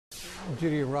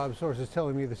Judy and Rob, sources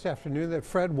telling me this afternoon that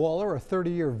Fred Waller, a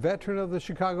 30-year veteran of the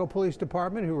Chicago Police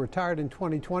Department who retired in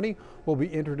 2020, will be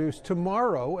introduced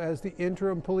tomorrow as the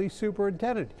interim police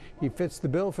superintendent. He fits the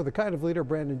bill for the kind of leader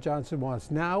Brandon Johnson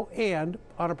wants now and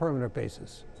on a permanent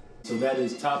basis. So that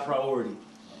is top priority,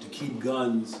 to keep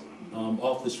guns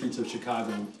off the streets of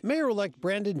Chicago. Mayor-elect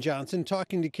Brandon Johnson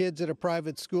talking to kids at a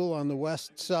private school on the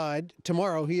west side.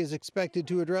 Tomorrow he is expected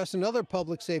to address another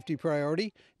public safety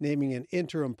priority, naming an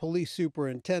interim police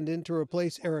superintendent to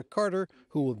replace Eric Carter,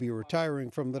 who will be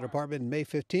retiring from the department May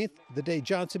 15th, the day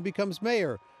Johnson becomes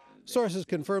mayor. Sources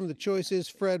confirm the choice is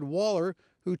Fred Waller,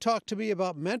 who talked to me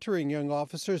about mentoring young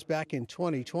officers back in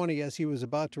 2020 as he was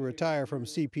about to retire from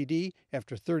CPD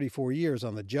after 34 years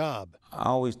on the job. I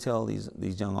always tell these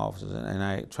young officers, and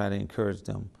I try to encourage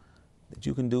them, that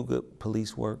you can do good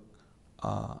police work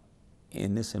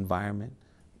in this environment.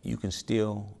 You can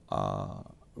still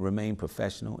remain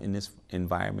professional in this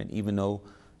environment, even though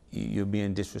you're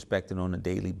being disrespected on a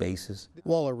daily basis.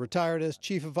 Waller retired as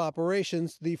chief of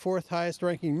operations, the fourth highest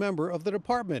ranking member of the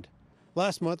department.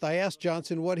 Last month, I asked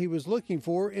Johnson what he was looking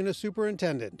for in a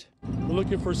superintendent. We're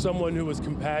looking for someone who is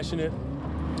compassionate,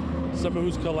 someone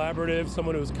who's collaborative,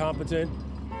 someone who's competent,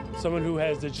 someone who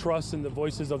has the trust in the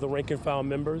voices of the rank and file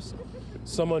members,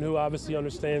 someone who obviously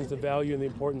understands the value and the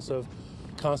importance of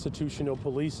constitutional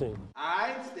policing.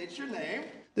 I state your name.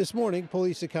 This morning,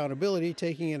 Police Accountability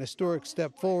taking an historic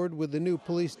step forward with the new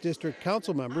police district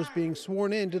council members being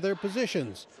sworn into their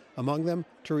positions. Among them,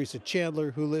 Teresa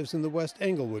Chandler, who lives in the West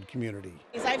Englewood community.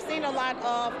 I've seen a lot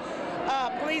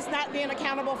of police not being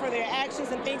accountable for their actions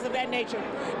and things of that nature.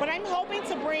 But I'm hoping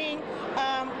to bring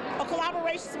a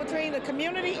collaboration between the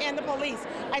community and the police.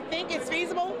 I think it's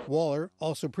feasible. Waller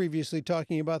also previously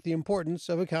talking about the importance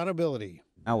of accountability.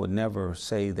 I would never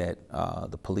say that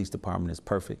the police department is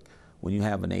perfect. When you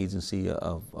have an agency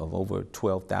of over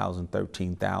 12,000,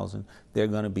 13,000, there are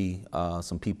going to be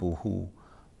some people who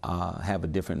have a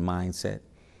different mindset,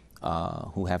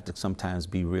 who have to sometimes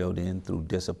be reeled in through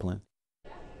discipline.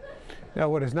 Now,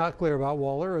 what is not clear about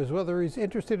Waller is whether he's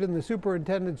interested in the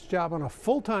superintendent's job on a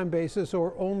full-time basis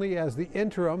or only as the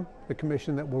interim. The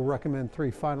commission that will recommend 3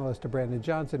 finalists to Brandon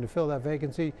Johnson to fill that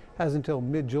vacancy has until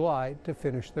mid-July to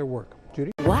finish their work.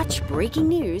 Judy? Watch breaking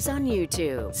news on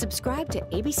YouTube. Subscribe to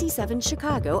ABC7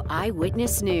 Chicago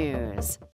Eyewitness News.